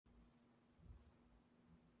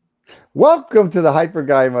Welcome to the Hyper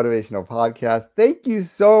Guy Motivational Podcast. Thank you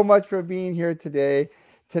so much for being here today.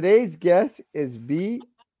 Today's guest is B.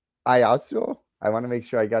 Ayuso. I want to make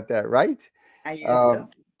sure I got that right. Ayuso. Um,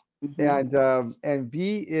 Hmm. and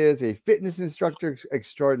B is a fitness instructor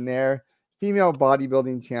extraordinaire, female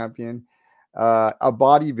bodybuilding champion, a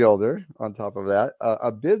bodybuilder on top of that,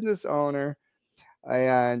 a business owner,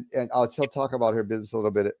 she'll talk about her business a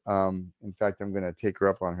little bit. In fact, I'm going to take her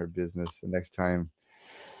up on her business the next time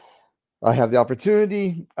I have the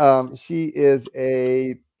opportunity. She is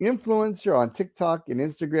a influencer on TikTok and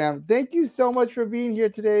Instagram. Thank you so much for being here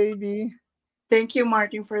today, B. Thank you,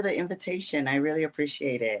 Martin, for the invitation. I really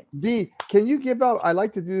appreciate it. B, can you give out? I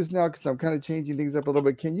like to do this now because I'm kind of changing things up a little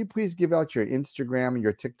bit. Can you please give out your Instagram and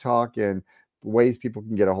your TikTok and ways people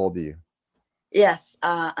can get a hold of you? Yes,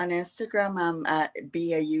 on Instagram, I'm at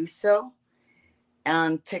Ayuso.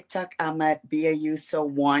 On TikTok, I'm at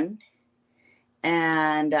Ayuso1.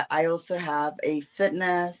 And I also have a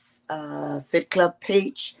fitness fit club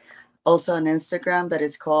page also on Instagram that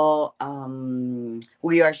is called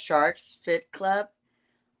We Are Sharks Fit Club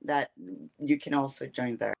that you can also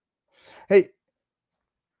join there. Hey,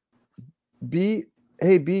 B.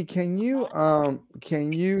 Hey B, can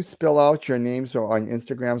you spell out your name so on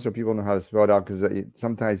Instagram so people know how to spell it out because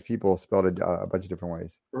sometimes people spell it a bunch of different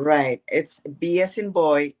ways. Right. It's B as in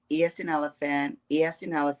boy, E as in elephant, E as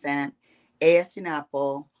in elephant, A as in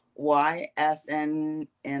apple, Y as in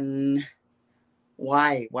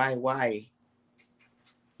Y,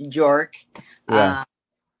 York, Yeah. uh,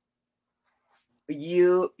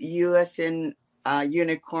 U as in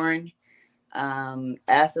unicorn,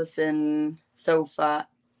 S as in sofa,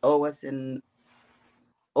 O as in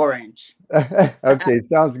orange. Okay,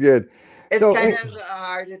 sounds good. It's So, kind hey, of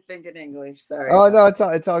hard to think in English. Sorry. oh no,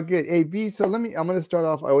 it's all good. Hey B, so I'm gonna start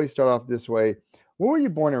off. I always start off this way. Where were you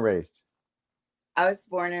born and raised? I was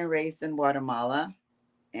born and raised in Guatemala,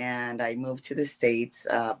 and I moved to the States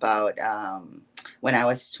about when I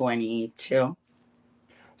was 22.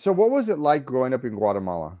 So, what was it like growing up in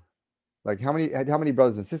Guatemala? Like, how many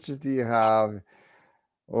brothers and sisters do you have?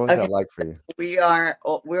 What was Okay, that like for you?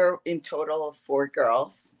 we're in total of four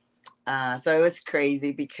girls. So it was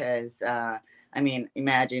crazy because I mean,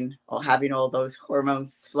 imagine having all those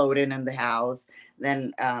hormones floating in the house.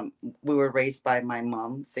 Then we were raised by my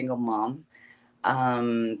mom, single mom.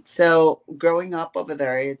 So growing up over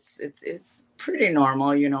there, it's pretty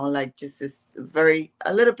normal, like just it's very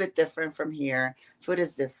a little bit different from here. Food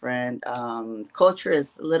is different. Culture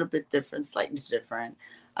is a little bit different, slightly different.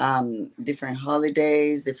 Different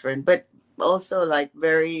holidays, different, but also like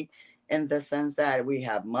very in the sense that we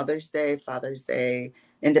have Mother's Day, Father's Day,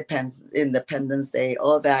 Independence Day,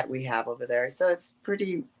 all that we have over there. So it's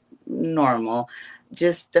pretty normal.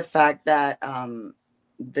 Just the fact that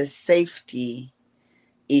the safety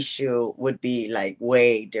issue would be like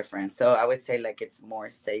way different. So I would say like it's more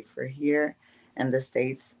safer here in the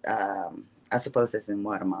States as opposed as in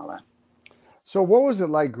Guatemala. So, what was it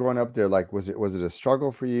like growing up there? Like, was it a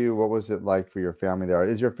struggle for you? What was it like for your family there?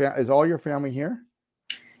 Is all your family here?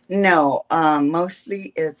 No,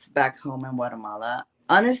 mostly it's back home in Guatemala.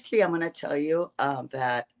 Honestly, I'm going to tell you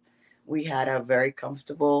that we had a very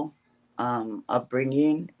comfortable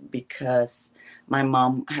upbringing because my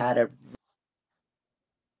mom had a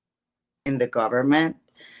in the government.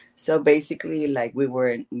 So basically, like we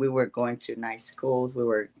were going to nice schools. We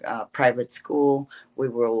were private school. We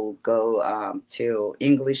will go to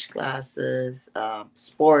English classes,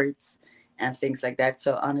 sports, and things like that.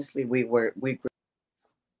 So honestly, we grew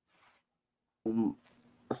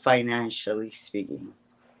financially speaking.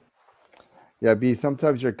 Yeah, B,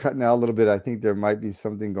 sometimes you're cutting out a little bit. I think there might be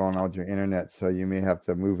something going on with your internet, so you may have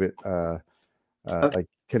to move it Okay. like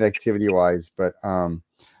connectivity wise. But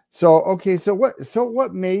so okay, so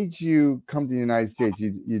what made you come to the United States?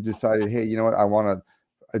 You decided, hey, you know what, I want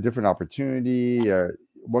a different opportunity, or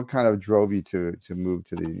what kind of drove you to move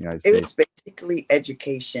to the United It States? was basically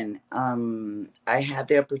education. I had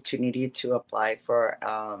the opportunity to apply for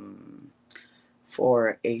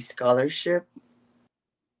a scholarship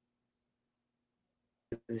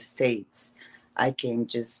to the States. I came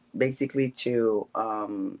just basically to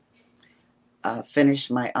finish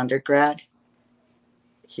my undergrad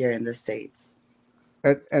here in the States.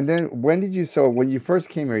 And then when you first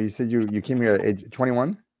came here, you said you came here at age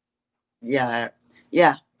 21? Yeah,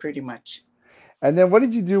 yeah, pretty much. And then what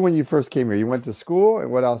did you do when you first came here? You went to school,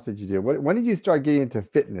 and what else did you do? When did you start getting into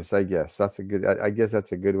fitness? I guess that's a good. I guess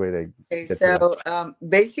that's a good way to Okay, get to that. so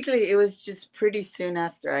basically, it was just pretty soon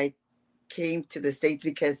after I came to the States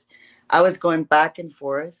because I was going back and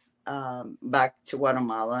forth back to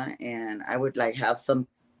Guatemala, and I would like have some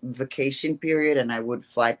vacation period and I would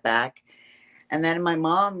fly back. And then my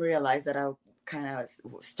mom realized that I kind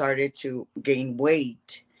of started to gain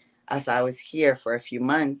weight as I was here for a few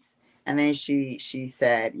months. And then she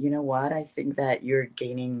said, you know what? I think that you're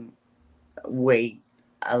gaining weight,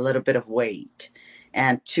 a little bit of weight,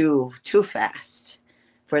 and too fast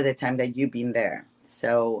for the time that you've been there.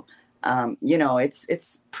 So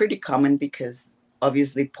it's pretty common because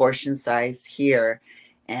obviously portion size here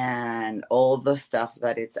and all the stuff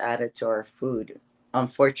that it's added to our food,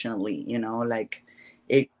 unfortunately, like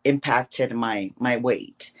it impacted my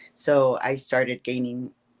weight. So I started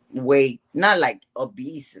gaining weight, not like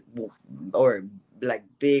obese or like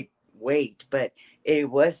big weight, but it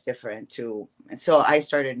was different too. So I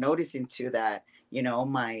started noticing too that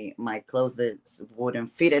my clothes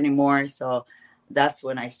wouldn't fit anymore. So that's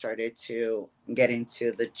when I started to get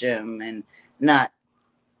into the gym and not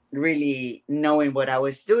really knowing what I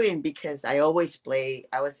was doing, because I always play.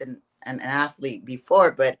 I was an athlete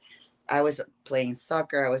before, but I was playing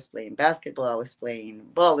soccer, I was playing basketball, I was playing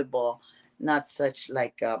volleyball, not such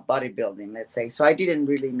like bodybuilding, let's say. So I didn't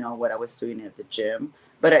really know what I was doing at the gym.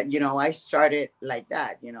 But I started like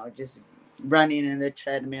that, just running in the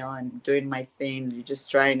treadmill and doing my thing,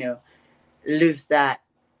 just trying to lose that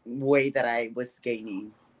weight that I was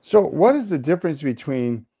gaining. So, what is the difference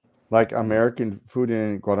between like American food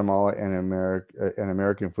in Guatemala and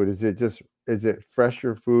American food? Is it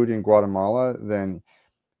fresher food in Guatemala than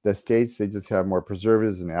the States? They just have more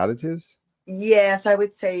preservatives and additives? Yes, I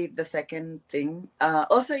would say the second thing.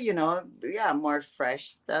 Also, yeah, more fresh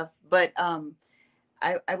stuff. But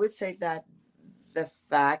I would say that the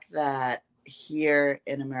fact that here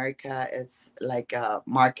in America it's like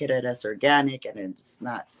marketed as organic and it's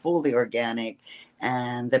not fully organic,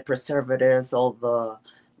 and the preservatives, all the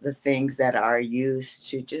things that are used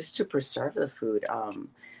to just to preserve the food,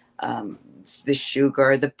 the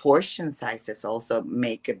sugar, the portion sizes also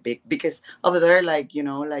make a big, because over there, like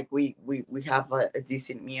like we have a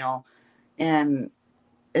decent meal, and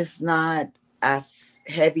it's not as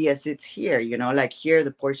heavy as it's here. Like here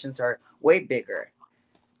the portions are way bigger.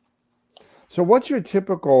 So, what's your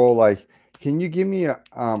typical like? Can you give me a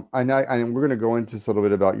and we're going to go into this a little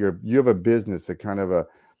bit about you have a business that kind of a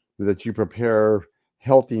that you prepare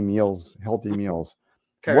healthy meals.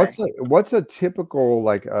 Correct. What's a typical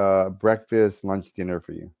like breakfast, lunch, dinner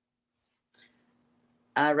for you?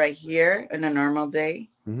 Right here on a normal day,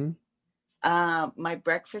 Hmm. my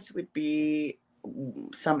breakfast would be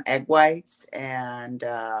some egg whites and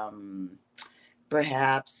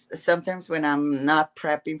perhaps sometimes when I'm not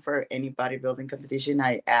prepping for any bodybuilding competition,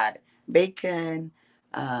 I add bacon,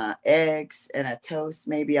 eggs, and a toast,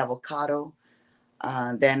 maybe avocado.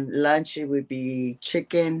 Then lunch it would be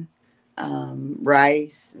chicken,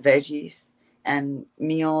 rice, veggies, and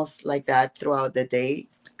meals like that throughout the day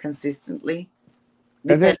consistently,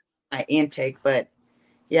 And then, depending on my intake. But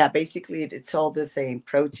yeah, basically it's all the same: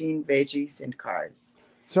 protein, veggies, and carbs.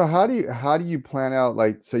 so how do you plan out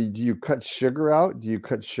like do you cut sugar out? Do you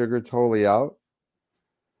cut sugar totally out?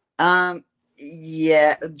 Um,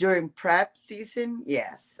 yeah, during prep season,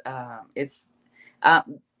 yes. Uh,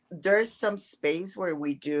 there's some space where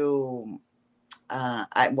we do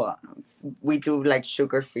we do like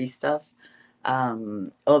sugar free stuff.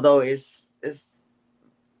 Although it's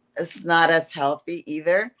not as healthy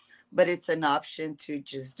either, but it's an option to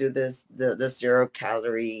just do the 0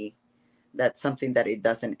 calorie. That's something that it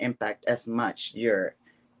doesn't impact as much your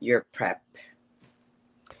prep.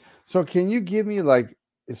 So can you give me like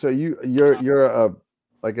so you're a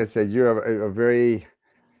like I said you're a very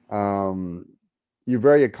um you're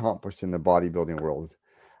very accomplished in the bodybuilding world.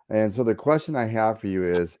 And so the question I have for you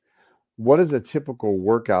is what is a typical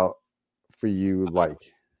workout for you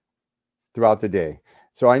like throughout the day?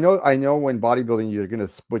 So I know when bodybuilding you're going to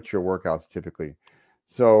split your workouts typically.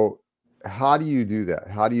 So how do you do that?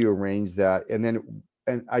 How do you arrange that? And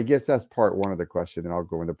I guess that's part one of the question and I'll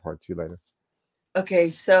go into part two later. Okay,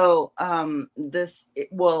 so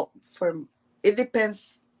well, for it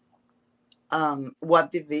depends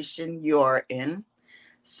what division you are in.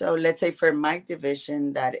 So let's say for my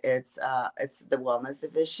division that it's the wellness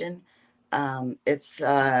division. It's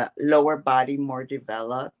lower body more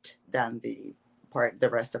developed than the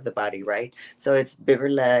rest of the body, right? So it's bigger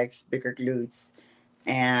legs, bigger glutes,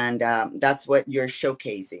 and that's what you're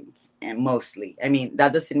showcasing. And mostly, I mean,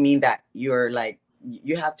 that doesn't mean that you're like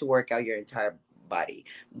you have to work out your entire body,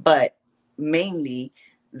 but mainly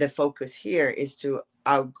the focus here is to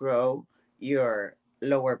outgrow your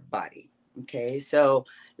lower body. Okay, so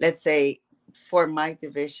let's say for my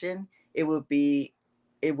division it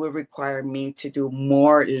would require me to do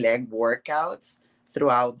more leg workouts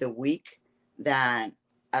throughout the week than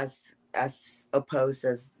as opposed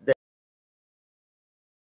as the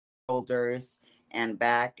shoulders and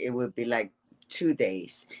back, it would be like 2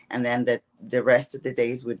 days, and then the rest of the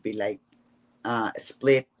days would be like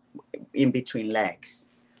split in between legs.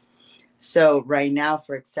 So right now,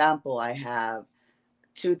 for example, I have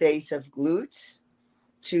 2 days of glutes,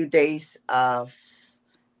 2 days of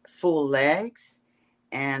full legs,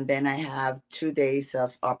 and then I have 2 days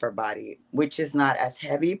of upper body, which is not as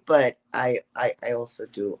heavy, but I also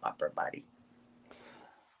do upper body.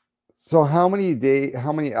 So how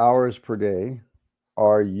many hours per day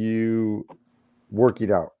are you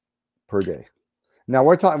working out per day? Now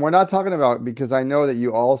we're not talking about, because I know that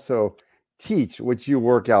you also teach, which you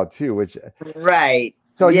work out too, which Right.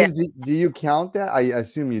 so Yeah, do you count that? I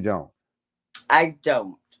assume you don't. I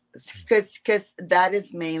don't. Because that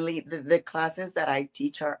is mainly the classes that I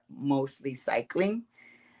teach are mostly cycling.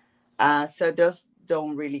 So those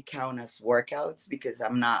don't really count as workouts because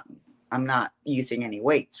I'm not using any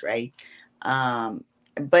weights, right? Um,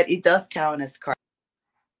 but it does count as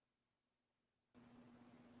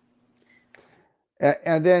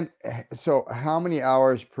And then so how many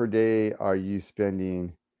hours per day are you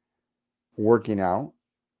spending working out?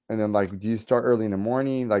 And then like do you start early in the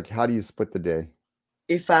morning? Like how do you split the day?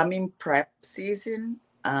 if I'm in prep season,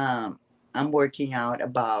 I'm working out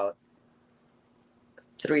about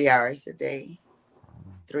 3 hours a day,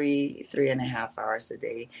 three and a half hours a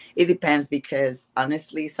day. It depends because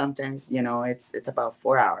honestly, sometimes it's about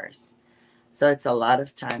 4 hours. So it's a lot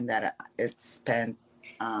of time that it's spent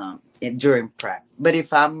during prep. But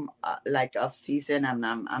if I'm like off season,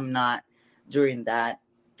 I'm not during that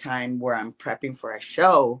time where I'm prepping for a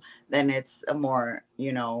show. Then it's a more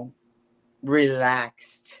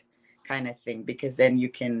relaxed kind of thing because then you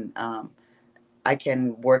can I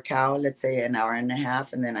can work out, let's say an hour and a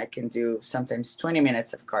half, and then I can do sometimes 20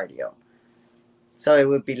 minutes of cardio. So it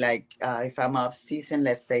would be like if I'm off season,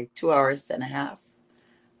 let's say 2 hours and a half,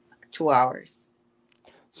 2 hours.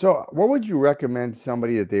 So what would you recommend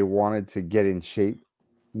somebody that they wanted to get in shape,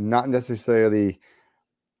 not necessarily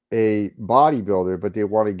a bodybuilder, but they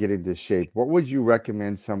want to get into shape? What would you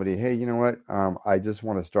recommend somebody, hey, you know what? I just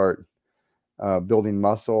want to start building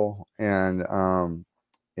muscle and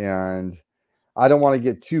I don't want to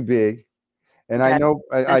get too big. And I That know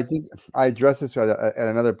I think I addressed this at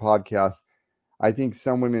another podcast. I think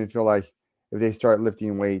some women feel like if they start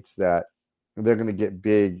lifting weights that they're going to get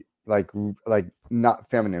big, like not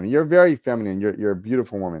feminine. You're very feminine. You're a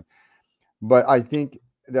beautiful woman. But I think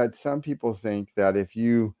that some people think that if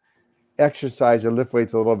you exercise or lift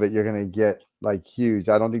weights a little bit, you're going to get like huge.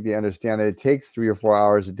 I don't think they understand that it takes 3 or 4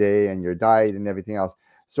 hours a day and your diet and everything else.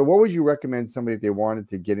 So, what would you recommend somebody if they wanted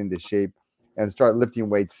to get into shape and start lifting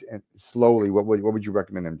weights and slowly? What would you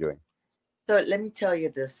recommend them doing? So let me tell you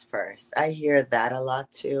this first. I hear that a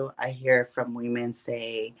lot too. I hear from women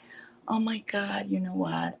say, "Oh my God, you know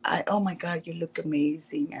what? Oh my God, you look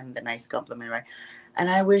amazing," and the nice compliment, right? And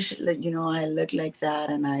I wish, like, I look like that,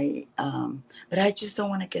 and but I just don't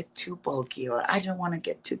want to get too bulky, or I don't want to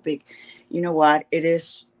get too big. You know what? It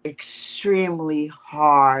is extremely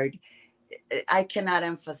hard. I cannot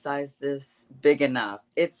emphasize this big enough.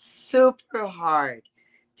 It's super hard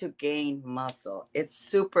to gain muscle. It's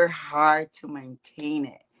super hard to maintain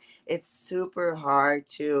it. It's super hard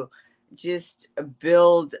to just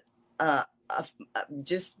build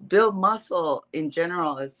just build muscle in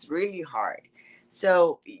general. It's really hard.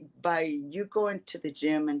 So by you going to the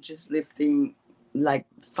gym and just lifting like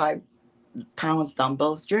 5 pounds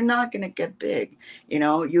dumbbells, you're not gonna get big.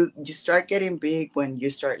 You start getting big when you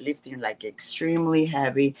start lifting like extremely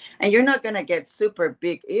heavy, and you're not gonna get super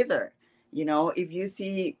big either. If you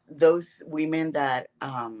see those women that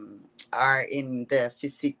are in the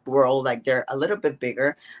physique world, like they're a little bit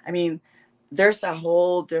bigger. I mean, there's a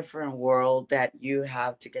whole different world that you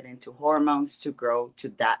have to get into hormones to grow to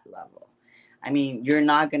that level. I mean, you're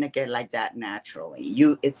not gonna get like that naturally.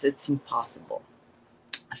 It's impossible.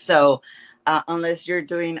 So, unless you're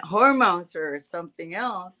doing hormones or something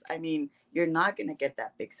else, I mean, you're not going to get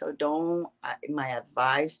that big. So, don't, my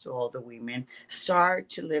advice to all the women, start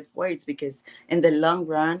to lift weights because in the long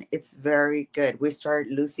run, it's very good. We start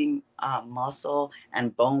losing muscle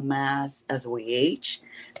and bone mass as we age.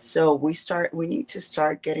 So, we need to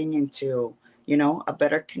start getting into, a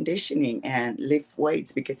better conditioning and lift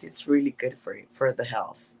weights because it's really good for the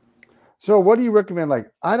health. So, what do you recommend?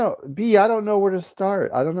 Like, I don't know where to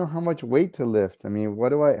start. I don't know how much weight to lift. I mean,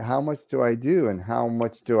 how much do I do, and how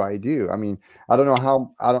much do I do? I mean, I don't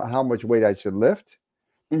how much weight I should lift,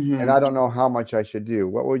 and Hmm. I don't know how much I should do.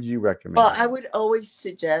 What would you Well, recommend? I would always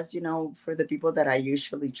suggest, for the people that I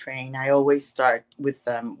usually train, I always start with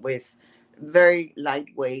them with very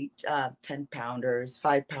lightweight, 10 pounders,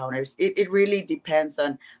 5 pounders. It really depends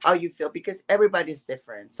on how you feel because everybody's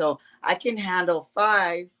different. So I can handle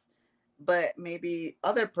fives, but maybe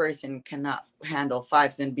other person cannot handle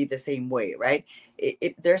fives and be the same way, right?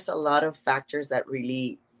 There's a lot of factors that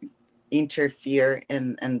really interfere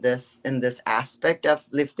in this aspect of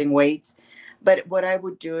lifting weights. But what I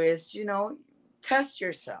would do is, test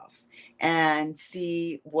yourself and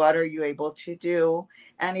see what are you able to do.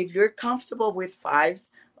 And if you're comfortable with fives,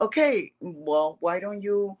 okay, well, why don't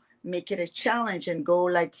you make it a challenge and go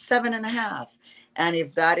like 7.5? And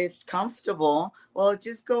if that is comfortable, well,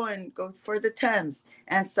 just go for the tens.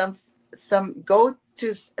 And some go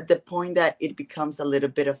to the point that it becomes a little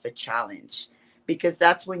bit of a challenge, because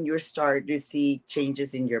that's when you start to see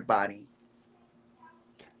changes in your body.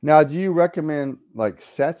 Now, do you recommend like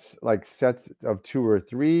sets of two or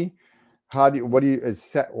three? What do you, is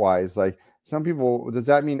set wise? Like some people, does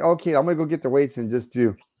that mean, okay, I'm gonna go get the weights and just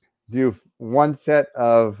do one set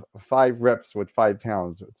of 5 reps with 5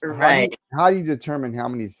 pounds? Right. How do you determine how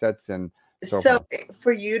many sets and so So forth?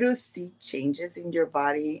 for you to see changes in your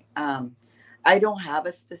body, I don't have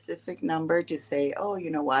a specific number to say, oh, you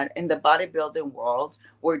know what, in the bodybuilding world,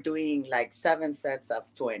 we're doing like 7 sets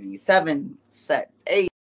of 20, 7 sets,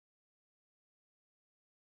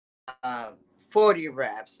 40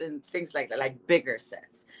 reps and things like that, like bigger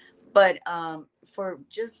sets. But for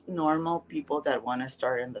just normal people that want to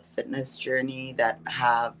start in the fitness journey, that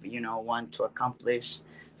have, want to accomplish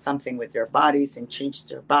something with their bodies and change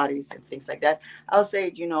their bodies and things like that, I'll say,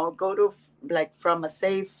 go to like from a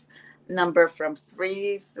safe number from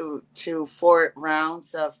 3 to 4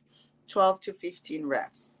 rounds of 12 to 15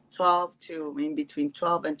 reps, 12 to in between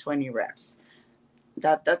 12 and 20 reps.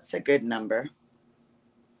 That's a good number.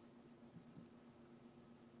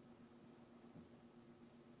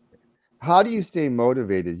 How do you stay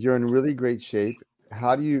motivated? You're in really great shape.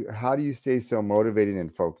 How do you stay so motivated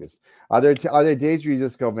and focused? Are there days where you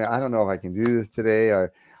just go, man, I don't know if I can do this today,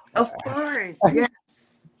 or Of course,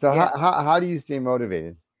 yes. so Yeah. how do you stay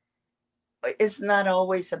motivated? It's not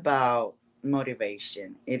always about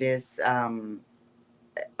motivation. It is, I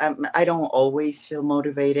don't always feel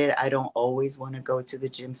motivated. I don't always want to go to the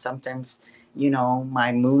gym. Sometimes,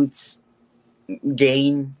 my moods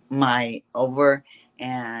gain my over.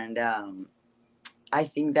 And I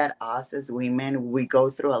think that us as women, we go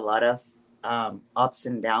through a lot of ups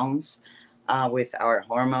and downs with our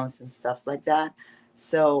hormones and stuff like that.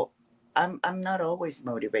 So I'm not always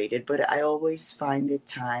motivated, but I always find the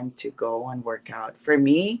time to go and work out. For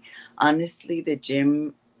me, honestly, the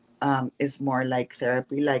gym is more like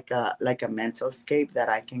therapy, like a mental escape that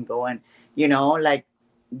I can go and, like,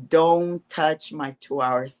 don't touch my 2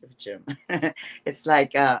 hours of gym. It's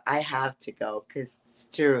like I have to go because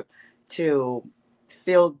to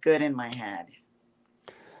feel good in my head.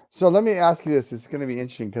 So let me ask you this. It's going to be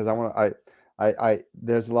interesting because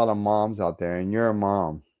there's a lot of moms out there, and you're a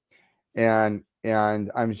mom, and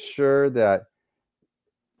I'm sure that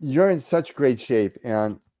you're in such great shape.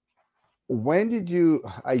 And when did you,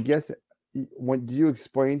 I guess, when do you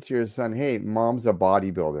explain to your son, hey, mom's a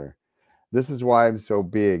bodybuilder? This is why I'm so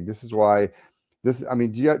big. This is why this. I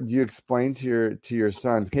mean, do you explain to your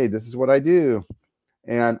son, hey, this is what I do?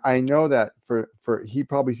 And I know that for he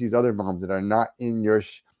probably sees other moms that are not in your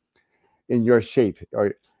shape,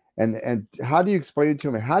 or and how do you explain it to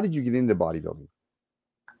him? And how did you get into bodybuilding?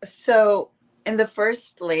 So in the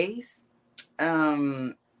first place,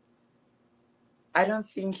 um, I don't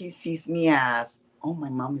think he sees me as, oh, my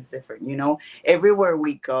mom is different. Everywhere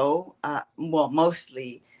we go, well,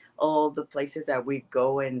 mostly all the places that we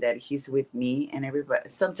go and that he's with me, and everybody,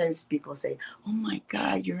 sometimes people say, oh my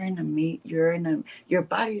God, your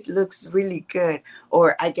body looks really good.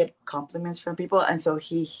 Or I get compliments from people. And so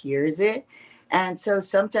he hears it. And so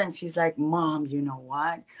sometimes he's like, Mom, you know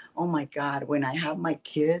what? Oh my God, when I have my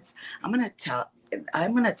kids, I'm going to tell,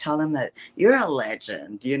 I'm going to tell them that you're a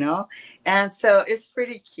legend. And so it's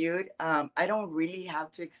pretty cute. I don't really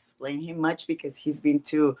have to explain him much because he's been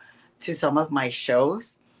to some of my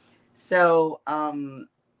shows. So I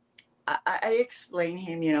explain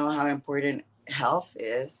him, how important health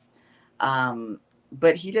is.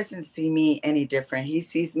 But he doesn't see me any different. He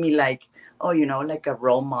sees me like, oh, like a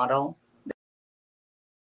role model.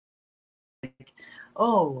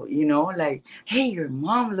 Oh, like, hey, your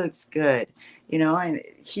mom looks good, and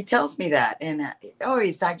he tells me that. And oh,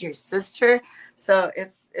 is that your sister? So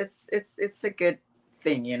it's a good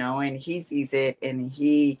thing, and he sees it, and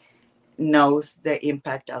he knows the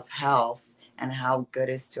impact of health and how good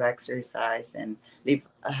it is to exercise and live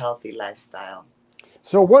a healthy lifestyle.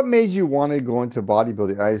 So what made you want to go into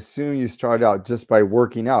bodybuilding? I assume you started out just by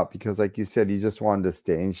working out because like you said, you just wanted to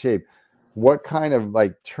stay in shape. What kind of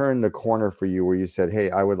like turned the corner for you where you said, "Hey,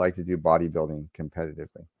 I would like to do bodybuilding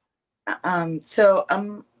competitively"? So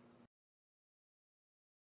um,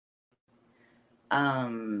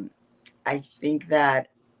 I think that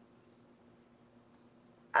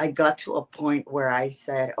I got to a point where I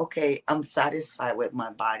said, okay, I'm satisfied with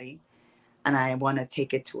my body and I want to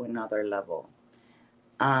take it to another level.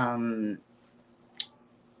 Um,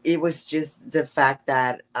 it was just the fact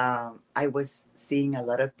that I was seeing a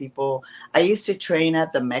lot of people. I used to train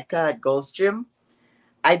at the Mecca at Ghost Gym.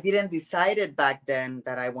 I didn't decide it back then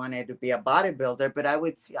that I wanted to be a bodybuilder, but I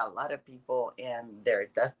would see a lot of people and their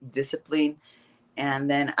discipline. And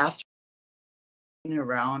then after being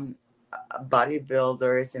around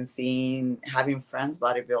bodybuilders and seeing having friends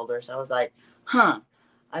bodybuilders, I was like, huh,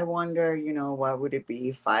 I wonder, what would it be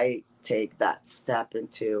if I take that step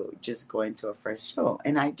into just going to a first show?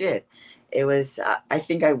 And I did. It was I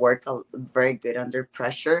think I work very good under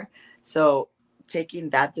pressure. So taking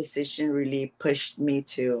that decision really pushed me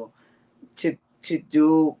to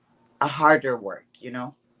do a harder work.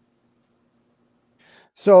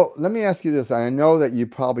 So let me ask you this. I know that you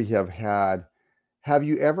probably have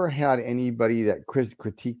you ever had anybody that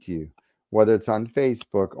critiqued you, whether it's on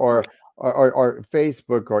Facebook or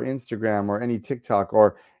Facebook or Instagram or any TikTok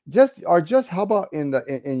or just how about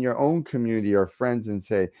in your own community or friends and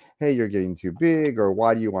say, hey, you're getting too big or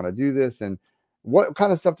why do you want to do this? And what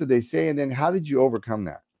kind of stuff did they say? And then how did you overcome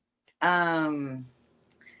that? um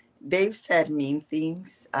they've said mean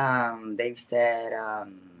things. They've said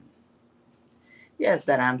yes,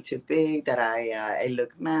 that I'm too big, that I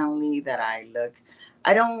look manly, that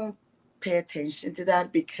I don't pay attention to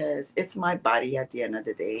that because it's my body at the end of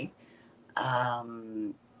the day.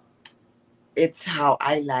 Um, it's how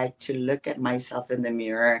I like to look at myself in the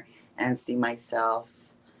mirror and see myself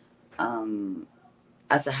um,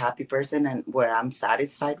 as a happy person and what I'm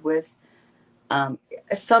satisfied with. Um,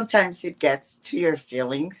 Sometimes it gets to your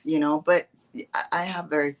feelings, but I have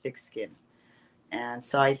very thick skin. And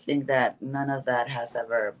so I think that none of that has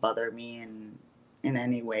ever bothered me in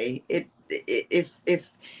any way. If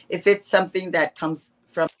it's something that comes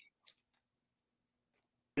from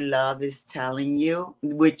love is telling you,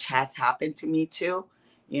 which has happened to me too.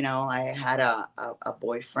 I had a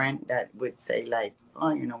boyfriend that would say like,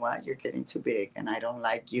 oh, you know what, you're getting too big and I don't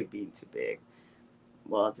like you being too big.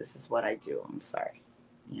 Well, this is what I do. I'm sorry.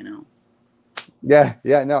 You know. Yeah,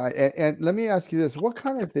 yeah, no. And let me ask you this: what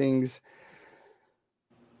kind of things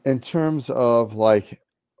in terms of like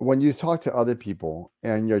when you talk to other people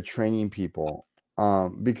and you're training people,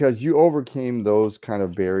 because you overcame those kind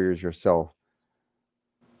of barriers yourself,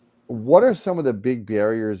 what are some of the big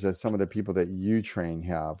barriers that some of the people that you train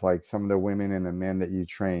have, like some of the women and the men that you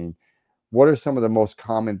train? What are some of the most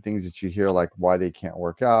common things that you hear, like why they can't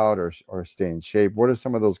work out or stay in shape? What are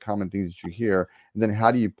some of those common things that you hear? And then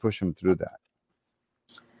how do you push them through that?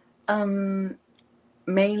 Um,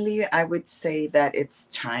 Mainly, I would say that it's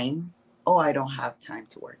time. Oh, I don't have time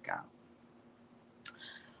to work out.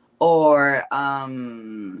 Or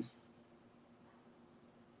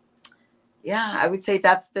yeah, I would say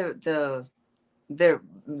that's the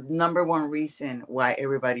number one reason why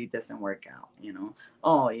everybody doesn't work out.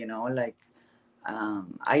 Oh, like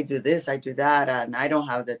I do this, I do that, and I don't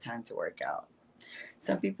have the time to work out.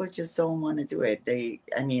 Some people just don't want to do it.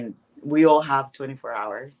 I mean, we all have 24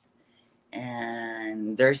 hours,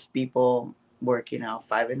 and there's people working out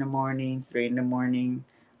 5 in the morning, 3 in the morning.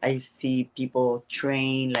 I see people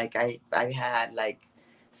train like I had like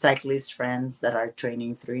cyclist friends that are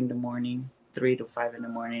training 3 in the morning, 3 to 5 in the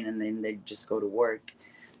morning, and then they just go to work.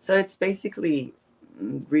 So it's basically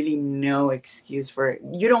really no excuse for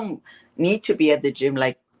you don't need to be at the gym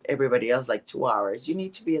like everybody else like 2 hours. You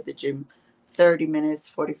need to be at the gym 30 minutes,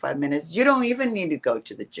 45 minutes. You don't even need to go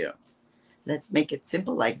to the gym. Let's make it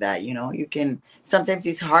simple like that. You can sometimes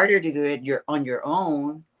it's harder to do it you're on your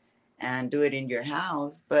own and do it in your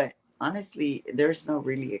house, but honestly there's no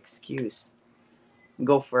really excuse.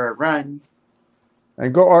 Go for a run.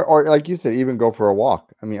 And go or like you said, even go for a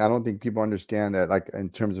walk. I mean, I don't think people understand that, like in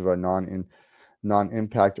terms of a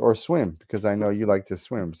non-impact or swim, because I know you like to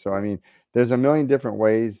swim. So I mean, there's a million different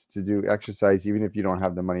ways to do exercise, even if you don't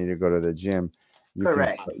have the money to go to the gym.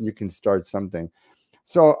 Correct. You can start something.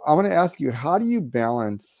 So I want to ask you, how do you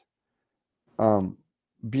balance um,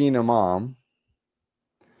 being a mom,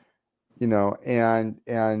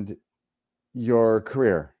 and your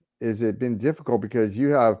career? Is it been difficult because you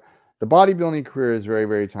have the bodybuilding career is very,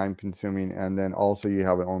 very time consuming, and then also you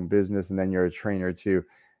have an own business, and then you're a trainer too.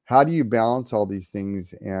 How do you balance all these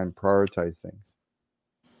things and prioritize things?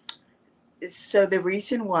 So the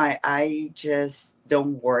reason why I just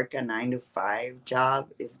don't work a 9 to 5 job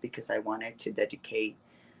is because I wanted to dedicate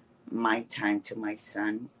my time to my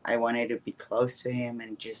son. I wanted to be close to him,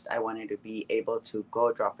 and just I wanted to be able to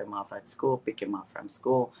go drop him off at school, pick him up from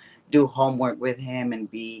school, do homework with him, and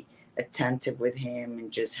be attentive with him,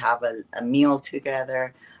 and just have a meal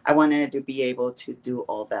together. I wanted to be able to do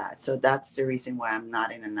all that. So that's the reason why I'm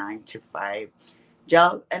not in a 9 to 5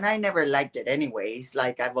 job. And I never liked it anyways.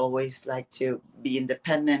 Like, I've always liked to be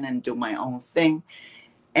independent and do my own thing.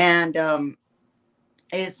 And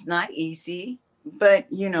it's not easy, but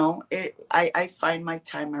I find my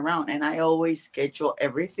time around, and I always schedule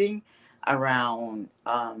everything around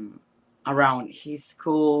around his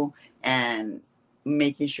school, and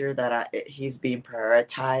making sure that he's being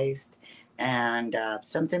prioritized. And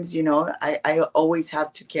sometimes, I always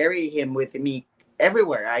have to carry him with me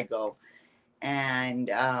everywhere I go.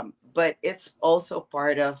 And but it's also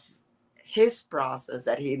part of his process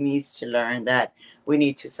that he needs to learn that we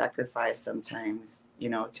need to sacrifice sometimes,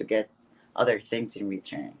 to get other things in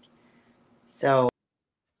return. So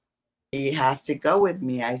he has to go with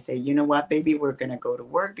me. I say, you know what, baby, we're gonna go to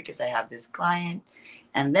work because I have this client,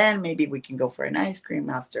 and then maybe we can go for an ice cream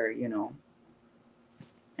after,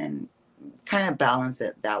 and kind of balance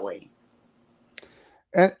it that way.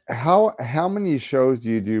 And how many shows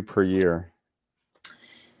do you do per year?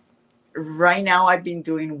 Right now I've been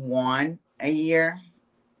doing one a year,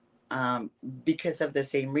 um, because of the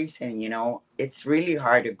same reason. It's really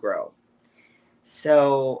hard to grow.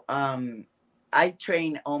 So I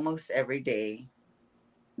train almost every day.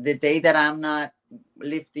 The day that I'm not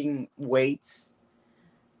lifting weights,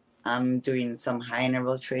 I'm doing some high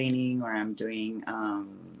interval training, or I'm doing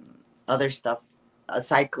other stuff,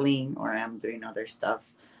 cycling, or I'm doing other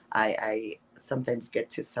stuff. I sometimes get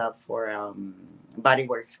to sub for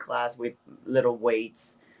bodyworks class with little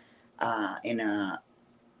weights, in a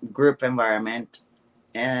group environment.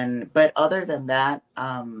 And but other than that,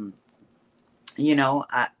 I've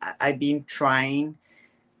been trying.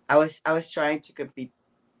 I was trying to compete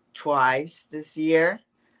twice this year,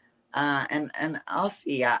 and I'll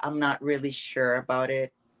see. I'm not really sure about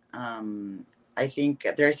it. I think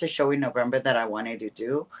there's a show in November that I wanted to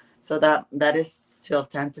do, so that is still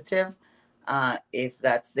tentative. If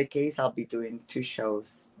that's the case, I'll be doing 2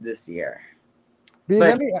 shows this year. B,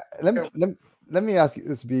 But let me ask you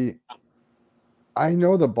this, B. I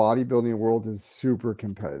know the bodybuilding world is super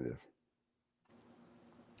competitive,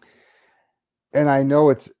 and I know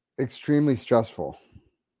it's extremely stressful.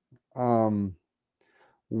 Um,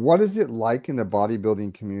 what is it like in the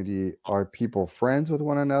bodybuilding community? Are people friends with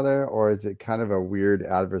one another, or is it kind of a weird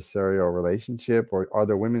adversarial relationship, or are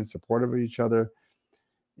the women supportive of each other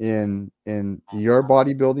in your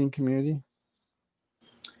bodybuilding community?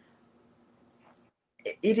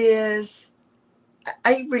 it is.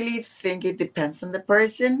 I really think it depends on the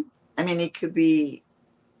person. I mean, it could be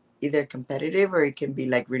either competitive, or it can be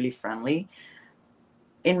like really friendly.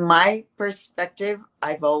 In my perspective,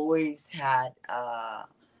 I've always had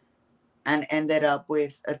and ended up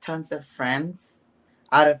with a tons of friends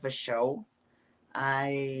out of a show.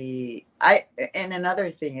 I and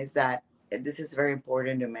another thing is that this is very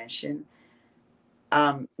important to mention.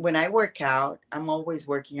 When I work out, I'm always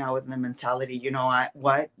working out with the mentality,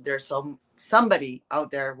 there's somebody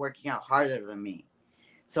out there working out harder than me.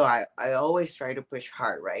 So I always try to push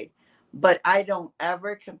hard, right? But I don't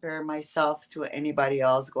ever compare myself to anybody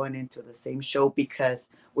else going into the same show, because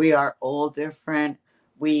we are all different.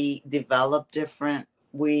 We develop different.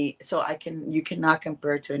 You cannot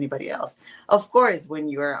compare to anybody else. Of course, when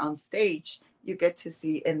you are on stage, you get to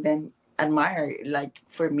see and then admire. Like,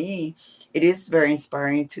 for me, it is very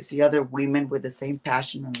inspiring to see other women with the same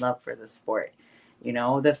passion and love for the sport.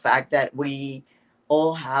 The fact that we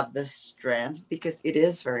all have the strength, because it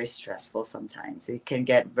is very stressful sometimes. It can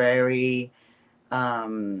get very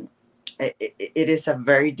um it is a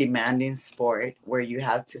very demanding sport, where you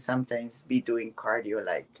have to sometimes be doing cardio,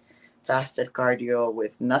 like fasted cardio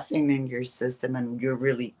with nothing in your system, and you're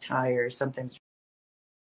really tired sometimes.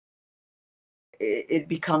 It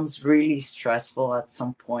becomes really stressful at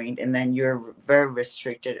some point, and then you're very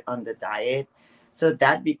restricted on the diet. So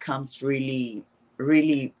that becomes really,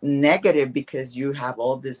 really negative, because you have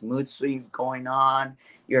all these mood swings going on.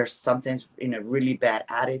 You're sometimes in a really bad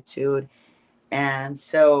attitude. And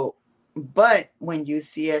so, but when you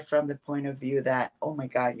see it from the point of view that, oh my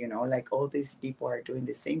God, like, all these people are doing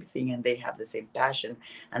the same thing, and they have the same passion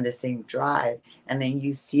and the same drive, and then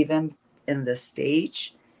you see them in the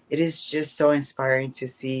stage, it is just so inspiring to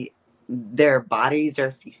see their bodies,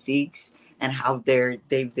 their physiques, and how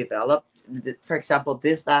they've developed. For example,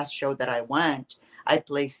 this last show that I went, I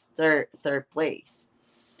placed third place.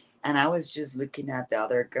 And I was just looking at the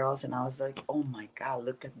other girls and I was like, oh my God,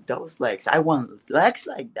 look at those legs. I want legs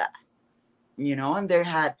like that, you know, and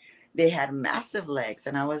they had massive legs.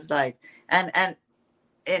 And I was like, and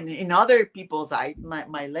in other people's eyes,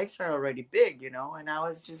 my legs are already big, you know, and I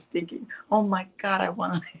was just thinking, oh my God, I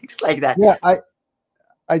want legs like that. Yeah,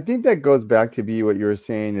 I think that goes back to be what you were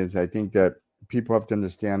saying is I think that people have to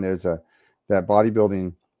understand there's a that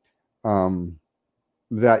bodybuilding um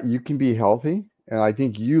that you can be healthy, and I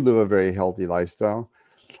think you live a very healthy lifestyle,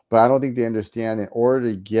 but I don't think they understand in order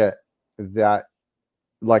to get that,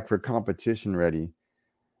 like for competition ready,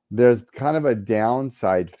 there's kind of a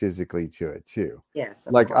downside physically to it too. Yes,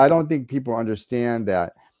 of Like course. I don't think people understand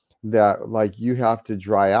that like you have to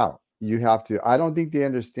dry out. You have to I don't think they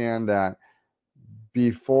understand that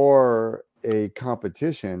before a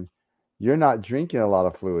competition, you're not drinking a lot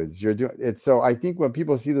of fluids. You're doing it. So I think when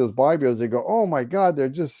people see those bodybuilders, they go, "Oh my God, they're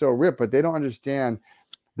just so ripped," but they don't understand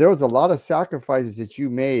there was a lot of sacrifices that you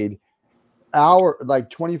made like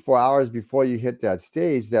 24 hours before you hit that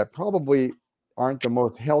stage that probably aren't the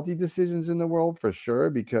most healthy decisions in the world for sure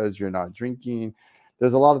because you're not drinking.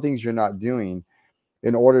 There's a lot of things you're not doing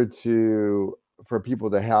in order to for people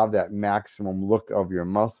to have that maximum look of your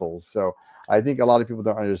muscles. So I think a lot of people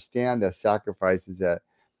don't understand the sacrifices that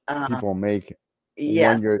Uh, people make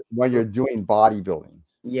yeah. when you're doing bodybuilding.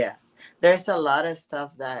 Yes, there's a lot of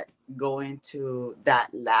stuff that go into that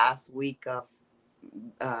last week of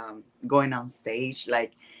going on stage.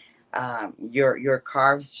 Like your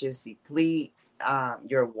carbs just deplete,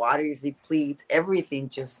 your water depletes, everything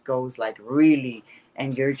just goes like really,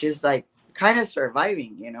 and you're just like kind of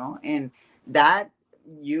surviving, you know, and that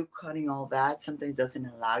you cutting all that sometimes doesn't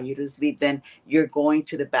allow you to sleep. Then you're going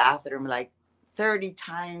to the bathroom like 30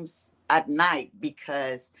 times at night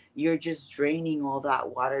because you're just draining all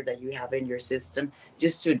that water that you have in your system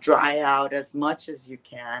just to dry out as much as you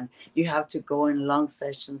can. You have to go in long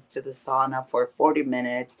sessions to the sauna for 40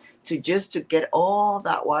 minutes to just to get all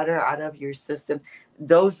that water out of your system,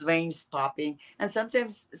 those veins popping. And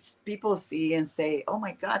sometimes people see and say, oh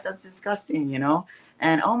my God, that's disgusting, you know,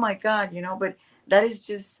 and oh my God, you know, but that is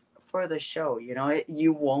just for the show, you know.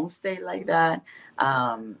 You won't stay like that.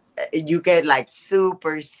 You get like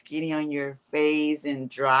super skinny on your face and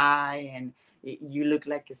dry, and you look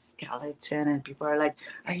like a skeleton, and people are like,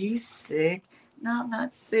 are you sick? No, I'm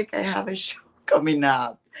not sick, I have a show coming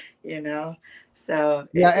up, you know. So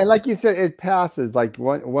Yeah, and like you said, it passes. Like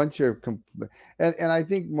once you're, and I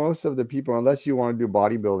think most of the people, unless you want to do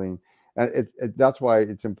bodybuilding, and that's why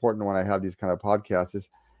it's important when I have these kind of podcasts. Is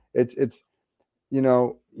it's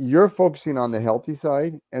you're focusing on the healthy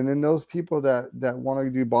side, and then those people that want to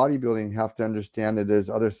do bodybuilding have to understand that there's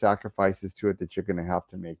other sacrifices to it that you're going to have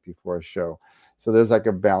to make before a show. So there's like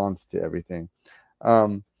a balance to everything.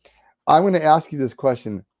 Um, I'm going to ask you this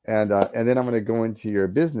question, and then I'm going to go into your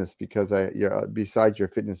business because besides your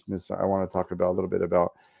fitness business, I want to talk about a little bit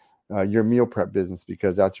about your meal prep business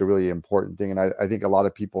because that's a really important thing, and I think a lot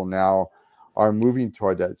of people now are moving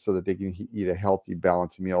toward that so that they can eat a healthy,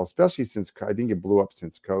 balanced meal, especially since I think it blew up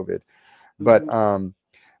since COVID. But mhm.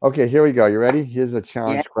 okay, here we go. You ready? Here's a Yeah,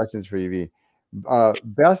 challenge questions for you, V.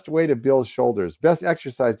 Best way to build shoulders. Best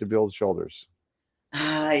exercise to build shoulders.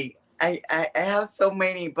 I have so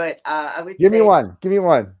many, but I would Give me say one. Give me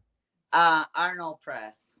one. Arnold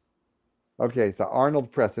press. Okay, so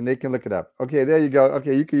Arnold press, and they can look it up. Okay, there you go.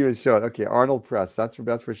 Okay, you can even show it. Okay, Arnold press. That's for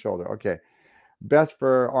best for shoulder. Okay, best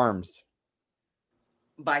for arms.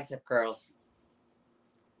 Bicep curls.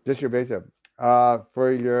 Just your bicep.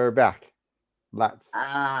 For your back, lats,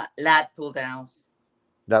 Lat pull downs.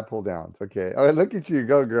 that pull downs. Okay. Oh, look at you,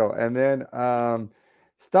 go girl. And then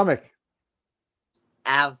stomach.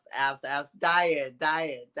 Abs. Diet.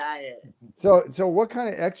 So what kind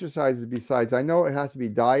of exercises besides? I know it has to be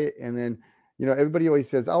diet, and then everybody always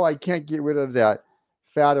says, "Oh, I can't get rid of that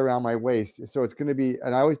fat around my waist." So it's going to be,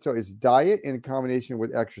 and I always tell you, it's diet in combination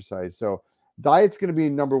with exercise. So diet's going to be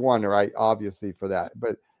number one, right? Obviously for that,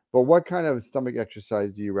 but what kind of stomach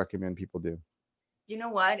exercise do you recommend people do? You know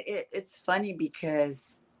what? It's funny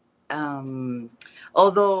because um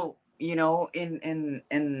although, you know,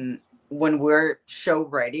 in when we're show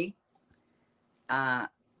ready, uh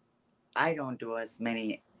I don't do as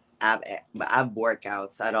many ab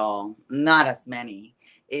workouts at all. Not as many.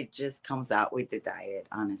 It just comes out with the diet,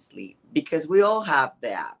 honestly, because we all have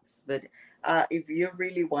the abs. But if you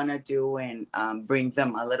really want to do and bring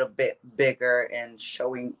them a little bit bigger and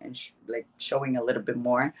showing and like showing a little bit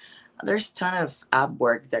more, there's a ton of ab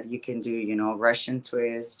work that you can do. You know, Russian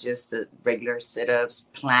twists, just the regular sit ups,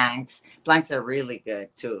 planks. Planks are really good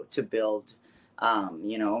to build,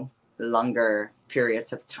 you know, longer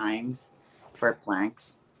periods of times for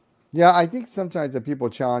planks. Yeah, I think sometimes the people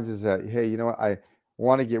challenges that, hey, you know what, I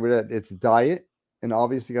want to get rid of it. It's diet, and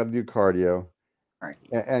obviously got to do cardio,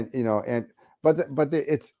 Cardio. and you know, and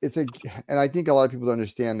it's a, and I think a lot of people don't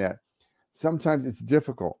understand that. Sometimes it's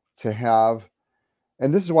difficult to have,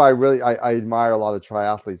 and this is why I admire a lot of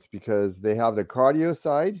triathletes because they have the cardio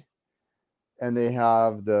side and they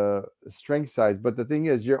have the strength side. But the thing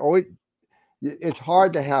is, it's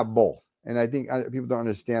hard to have both, and I think people don't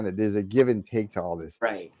understand that there's a give and take to all this.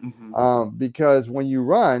 Right. Mm-hmm. Because when you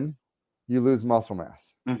run, you lose muscle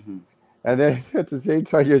mass. Mm-hmm. And then at the same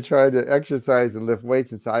time, you're trying to exercise and lift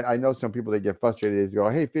weights. And so I know some people that get frustrated. They go,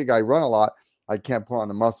 hey, Fig, I run a lot. I can't put on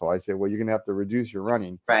the muscle. I say, well, you're going to have to reduce your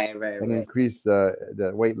running Right. and Right. increase the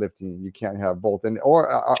weightlifting. You can't have both. And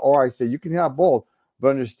or I say you can have both, but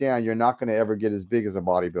understand you're not going to ever get as big as a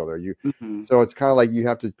bodybuilder. Mm-hmm. So it's kind of like you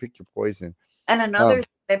have to pick your poison. And another, Um,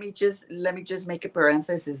 let me just make a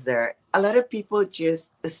parenthesis there. A lot of people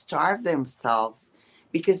just starve themselves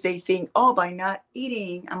because they think, oh, by not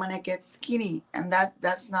eating, I'm gonna get skinny, and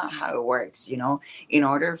that's not how it works. In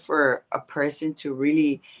order for a person to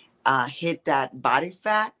really hit that body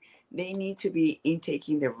fat, they need to be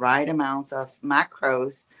intaking the right amounts of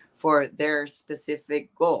macros for their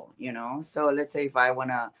specific goal. So let's say if I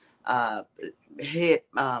wanna uh, hit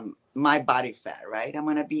my body fat, right? I'm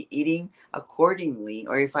gonna be eating accordingly.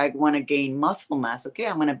 Or if I want to gain muscle mass, okay,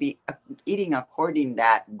 I'm gonna be eating according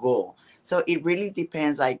that goal. So it really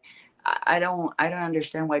depends. Like I don't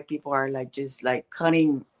understand why people are like just like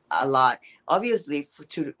cutting a lot. Obviously,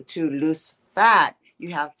 to lose fat,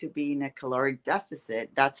 you have to be in a caloric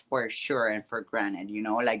deficit. That's for sure and for granted.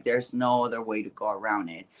 Like there's no other way to go around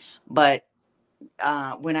it. But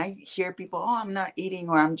when I hear people, oh, I'm not eating,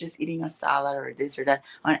 or I'm just eating a salad or this or that,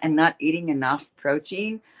 and not eating enough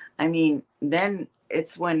protein, I mean, then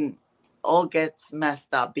it's when all gets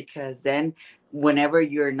messed up, because then whenever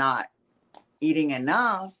you're not eating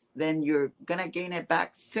enough, then you're gonna gain it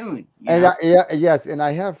back soon, you and know? yeah, yes, and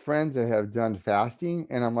I have friends that have done fasting,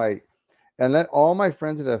 and I'm like, and let all my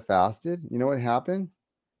friends that have fasted, you know what happened?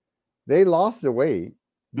 They lost the weight,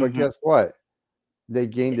 but Hmm. guess what? They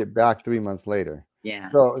gained it back 3 months later. Yeah.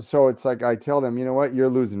 So it's like I tell them, you know what? You're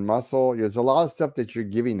losing muscle. There's a lot of stuff that you're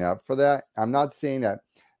giving up for that. I'm not saying that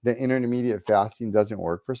the intermediate fasting doesn't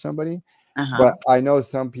work for somebody, Uh-huh. but I know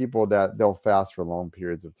some people that they'll fast for long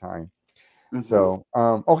periods of time. Hmm. So,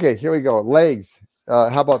 okay, here we go. Legs.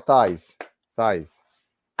 How about thighs? Thighs.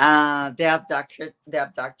 The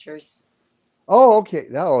abductors, Oh, okay.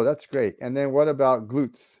 Oh, that's great. And then what about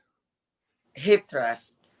glutes? hip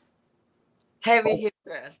thrusts, heavy Oh, hip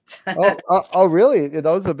thrusts. oh, really? Are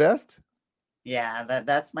those the best? Yeah,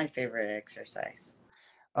 that's my favorite exercise.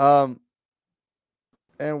 Um,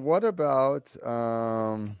 and what about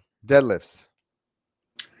deadlifts?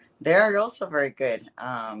 They are also very good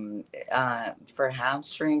for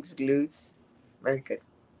hamstrings, glutes. Very good.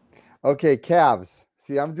 Okay, calves.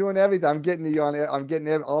 See, I'm doing everything. I'm getting you on it. I'm getting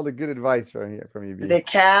all the good advice from here from you, B. The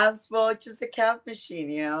calves, well, just the calf machine,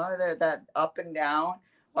 they're that up and down.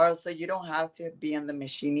 Also, you don't have to be on the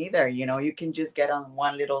machine either. You can just get on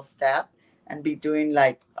one little step and be doing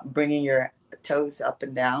like bringing your toes up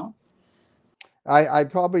and down. I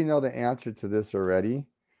probably know the answer to this already,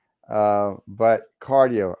 but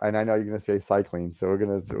cardio, and I know you're gonna say cycling, so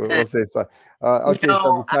we'll say okay. So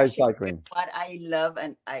No, besides actually, cycling, what I love,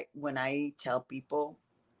 and when I tell people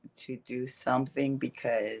to do something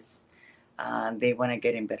because they want to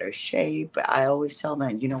get in better shape, I always tell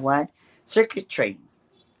them, you know what? Circuit training.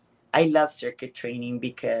 I love circuit training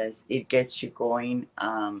because it gets you going.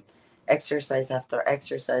 Exercise after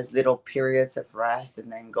exercise, little periods of rest,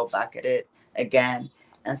 and then go back at it again.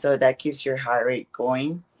 And so that keeps your heart rate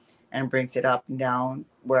going and brings it up and down,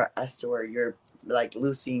 where as to where you're like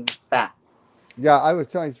losing fat. yeah,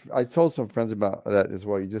 I told some friends about that as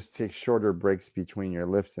well. You just take shorter breaks between your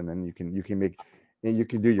lifts, and then you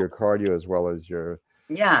can do your cardio as well as your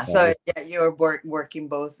Yeah, so lift. yeah, you're working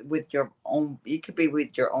both with your own. It could be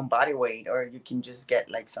with your own body weight, or you can just get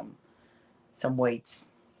like some weights.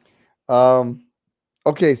 Um,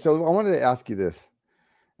 okay, so I wanted to ask you this.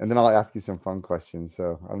 And then I'll ask you some fun questions.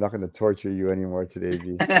 So I'm not going to torture you anymore today,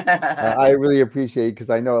 V. I really appreciate it because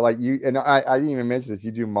I know, like you, and I didn't even mention this.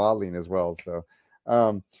 You do modeling as well.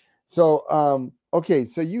 Um, okay.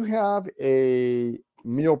 So you have a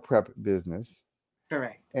meal prep business,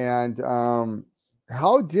 Correct. and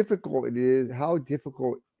how difficult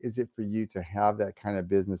is it for you to have that kind of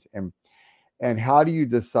business, and how do you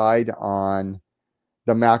decide on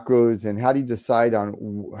the macros, and how do you decide on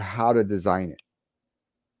how to design it?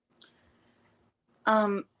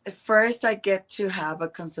 First, I get to have a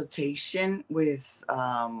consultation with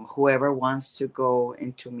whoever wants to go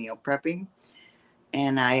into meal prepping,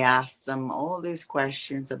 and I ask them all these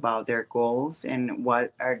questions about their goals and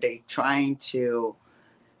what are they trying to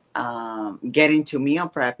get into meal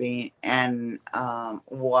prepping, and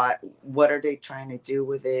what are they trying to do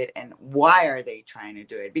with it, and why are they trying to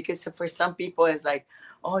do it. Because for some people it's like,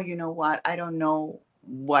 oh, you know what, I don't know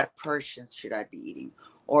what portions should I be eating.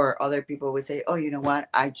 Or other people would say, oh, you know what,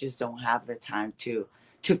 I just don't have the time to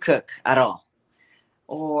cook at all.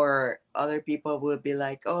 Or other people would be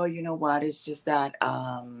like, oh, you know what, it's just that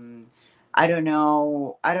I don't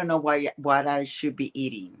know what I should be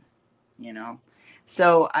eating, you know.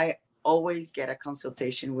 So I always get a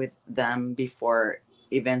consultation with them before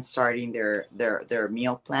even starting their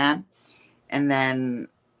meal plan. And then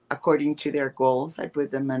according to their goals, I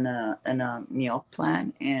put them in a meal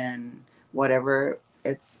plan, and whatever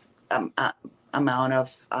it's amount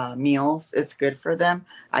of meals it's good for them,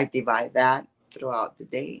 I divide that throughout the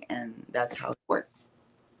day, and that's how it works.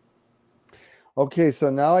 Okay, so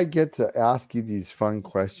now I get to ask you these fun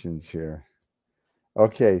questions here.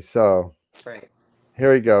 Okay, so Right.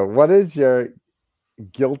 here we go. What is your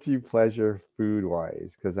guilty pleasure food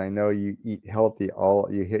wise? Because I know you eat healthy.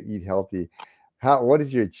 Eat healthy. How? What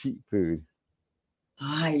is your cheat food?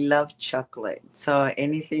 I love chocolate. So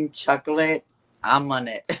anything chocolate, I'm on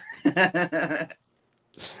it.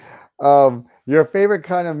 Your favorite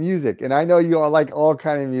kind of music, and I know you all like all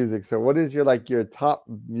kind of music. So, what is your top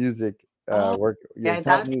music? Oh, Your yeah, top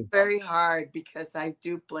that's music. very hard because I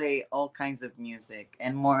do play all kinds of music,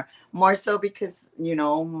 and more so because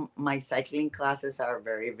my cycling classes are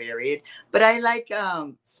very varied. But I like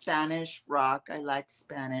Spanish rock. I like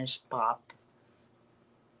Spanish pop.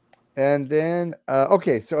 And then,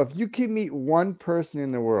 okay, so if you could meet one person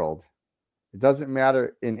in the world, it doesn't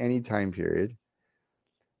matter in any time period,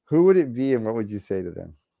 who would it be, and what would you say to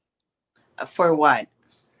them? For what?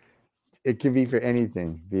 It could be for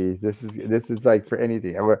anything. B. This is like for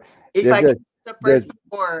anything. If There, I there, can the there's person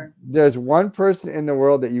for there's one person in the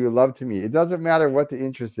world that you would love to meet. It doesn't matter what the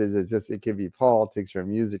interest is. It could be politics or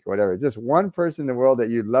music or whatever. Just one person in the world that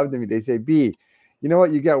you'd love to meet. They say, B, you know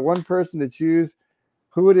what? You got one person to choose.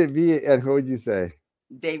 Who would it be, and who would you say?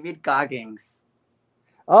 David Goggins.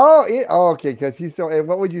 Oh, okay. Because he's so. And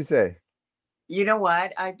what would you say? You know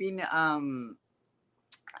what? I've been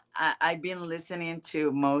listening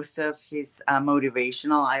to most of his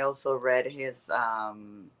motivational. I also read his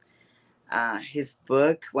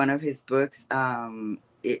book, one of his books.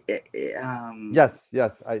 Yes,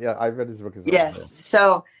 yes. I've read his book as well. Yes,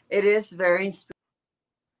 so it is very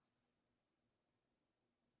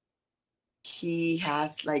he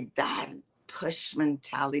has like that push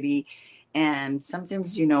mentality. And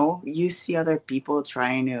sometimes you see other people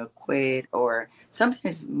trying to quit, or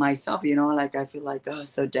sometimes myself, like I feel like, oh,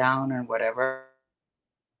 so down or whatever.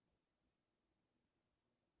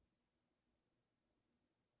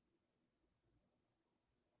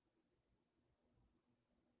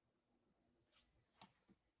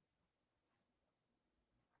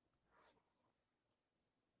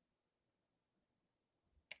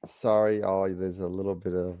 Sorry, there's a little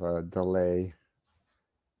bit of a delay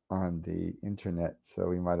on the internet, so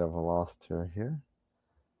we might have lost her here.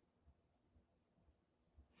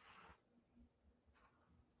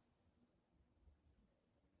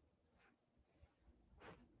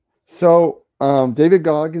 So, David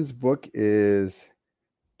Goggins' book is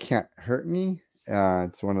Can't Hurt Me.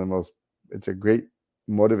 It's one of the most, it's a great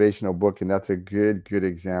motivational book, and that's a good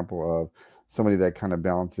example of somebody that kind of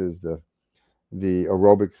balances the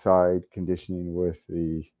aerobic side conditioning with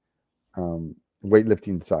the um,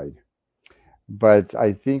 weightlifting side. But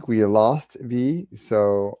I think we lost V.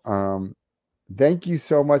 So, thank you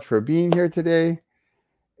so much for being here today.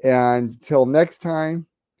 And till next time,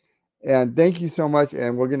 and thank you so much.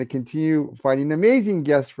 And we're going to continue finding amazing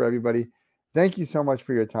guests for everybody. Thank you so much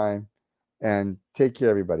for your time, and take care,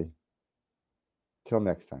 everybody. Till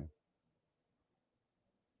next time.